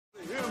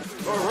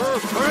or her,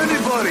 or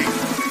anybody.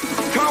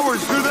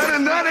 Cowards do that,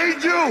 and that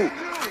ain't you.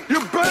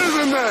 You're better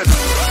than that.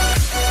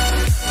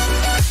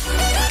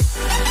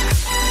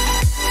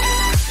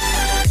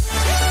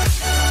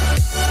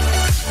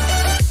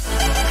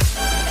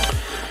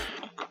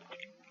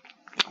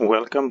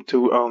 Welcome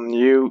to a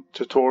new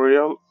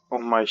tutorial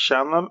on my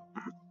channel.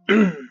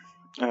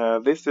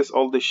 This is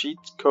all the cheat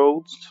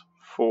codes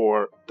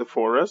for the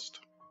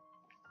forest.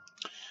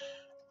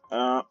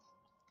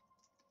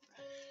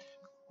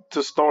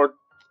 To start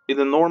in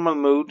the normal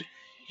mode,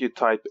 you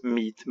type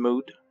meat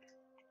mode.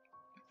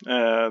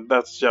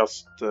 That's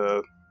just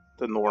the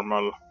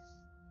normal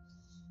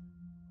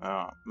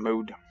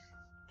mode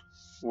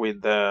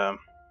with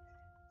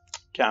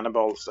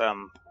cannibals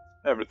and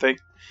everything.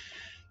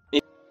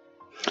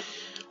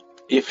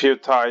 If you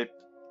type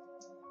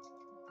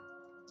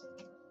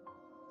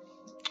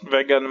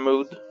vegan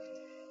mode,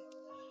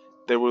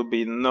 there will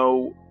be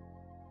no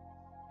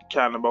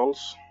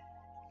cannibals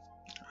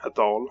at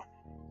all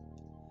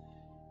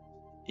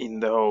in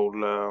the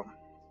whole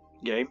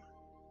game.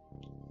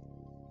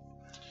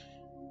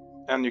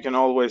 And you can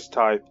always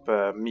type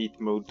meat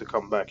mode to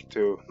come back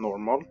to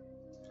normal.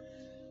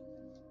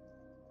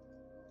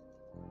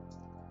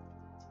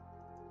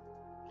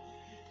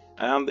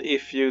 And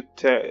if you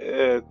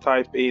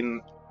type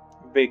in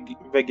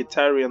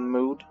vegetarian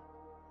mode,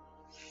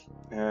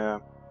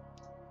 the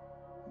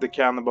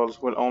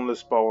cannibals will only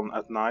spawn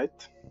at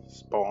night.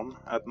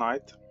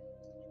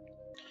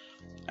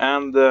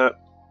 And the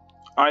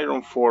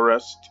Iron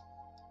Forest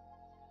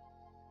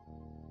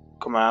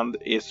command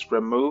is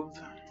removed.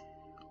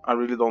 I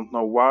really don't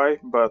know why,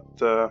 but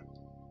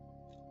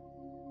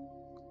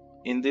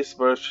in this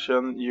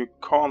version you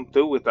can't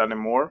do it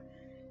anymore.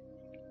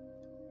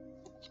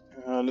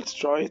 Let's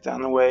try it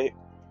anyway.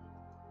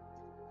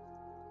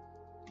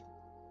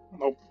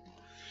 Nope.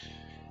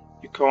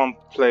 You can't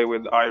play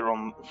with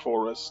Iron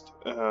Forest.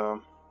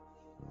 That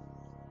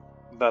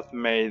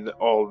made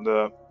all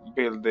the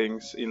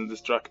buildings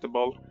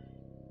indestructible.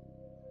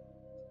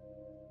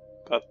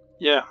 But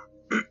yeah.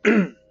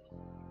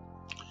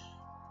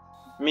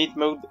 Meat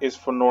mode is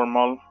for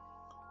normal.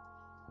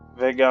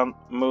 Vegan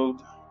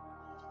mode,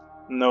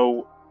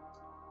 no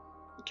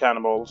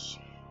cannibals.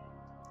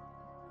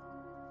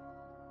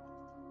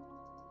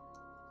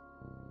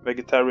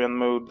 Vegetarian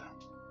mode,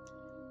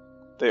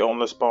 they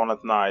only spawn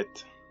at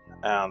night.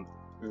 And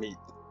meat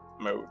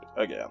mode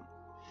again.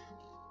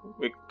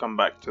 We come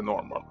back to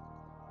normal.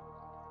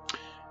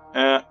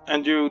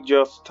 And you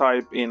just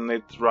type in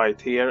it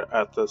right here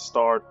at the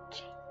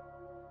start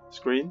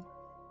screen.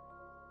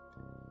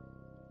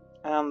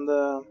 And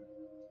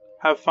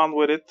have fun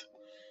with it.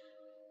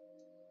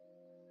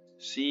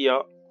 See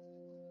ya.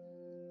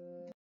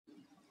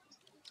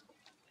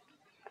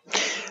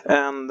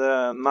 And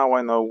now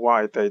I know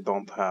why they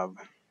don't have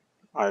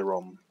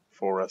Iron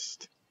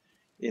Forest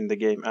in the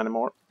game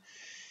anymore.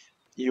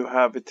 You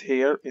have it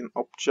here in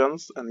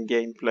options and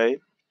gameplay.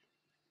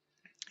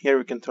 Here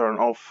you can turn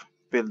off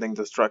building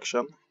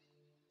destruction.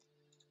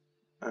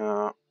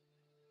 And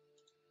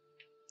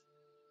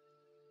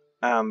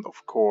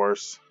of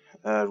course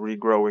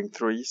regrowing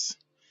trees.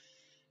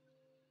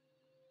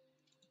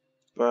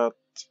 But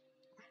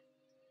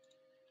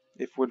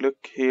if we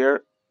look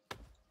here,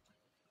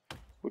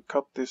 we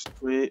cut this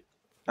tree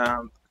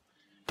and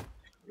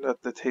let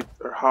it hit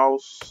our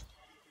house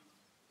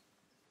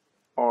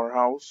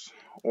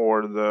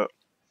or the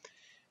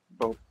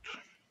boat.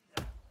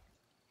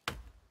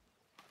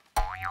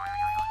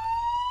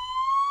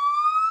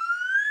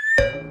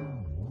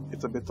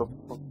 It's a bit of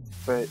a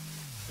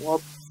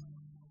what?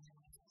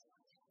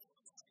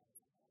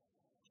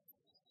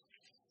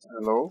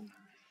 Hello?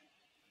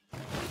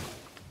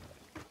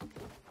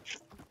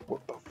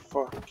 What the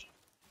fuck?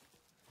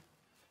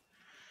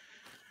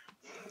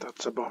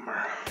 That's a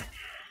bummer.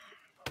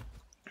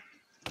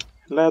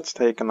 Let's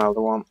take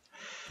another one.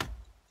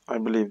 I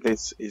believe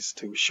this is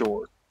too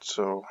short,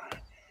 so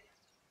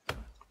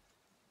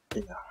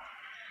yeah.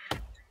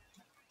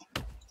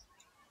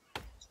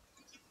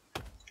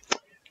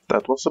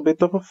 That was a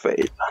bit of a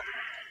fail.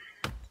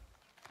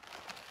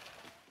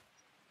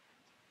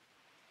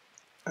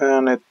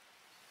 And it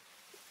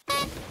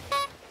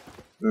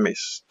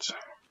missed.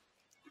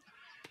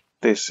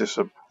 This is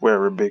a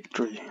very big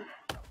tree.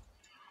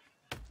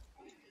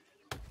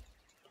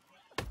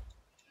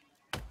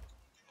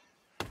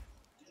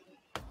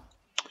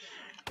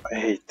 I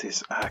hate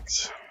this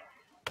axe.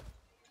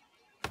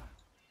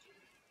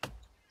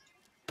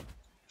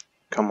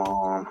 Come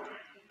on.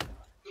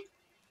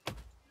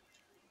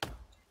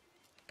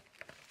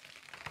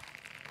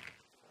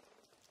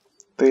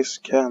 This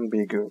can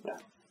be good.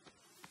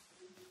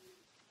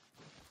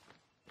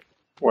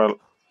 Well,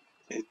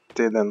 it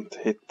didn't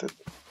hit it.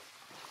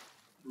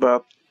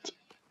 But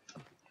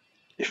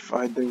if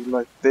I do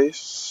like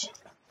this,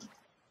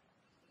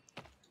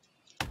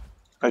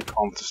 I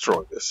can't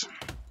destroy this.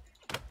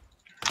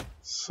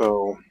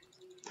 So,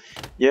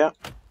 yeah.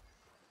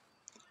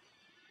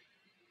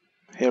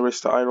 Here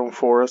is the Iron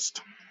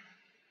Forest.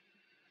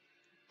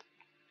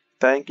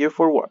 Thank you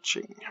for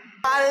watching.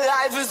 My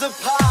life is a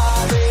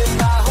party.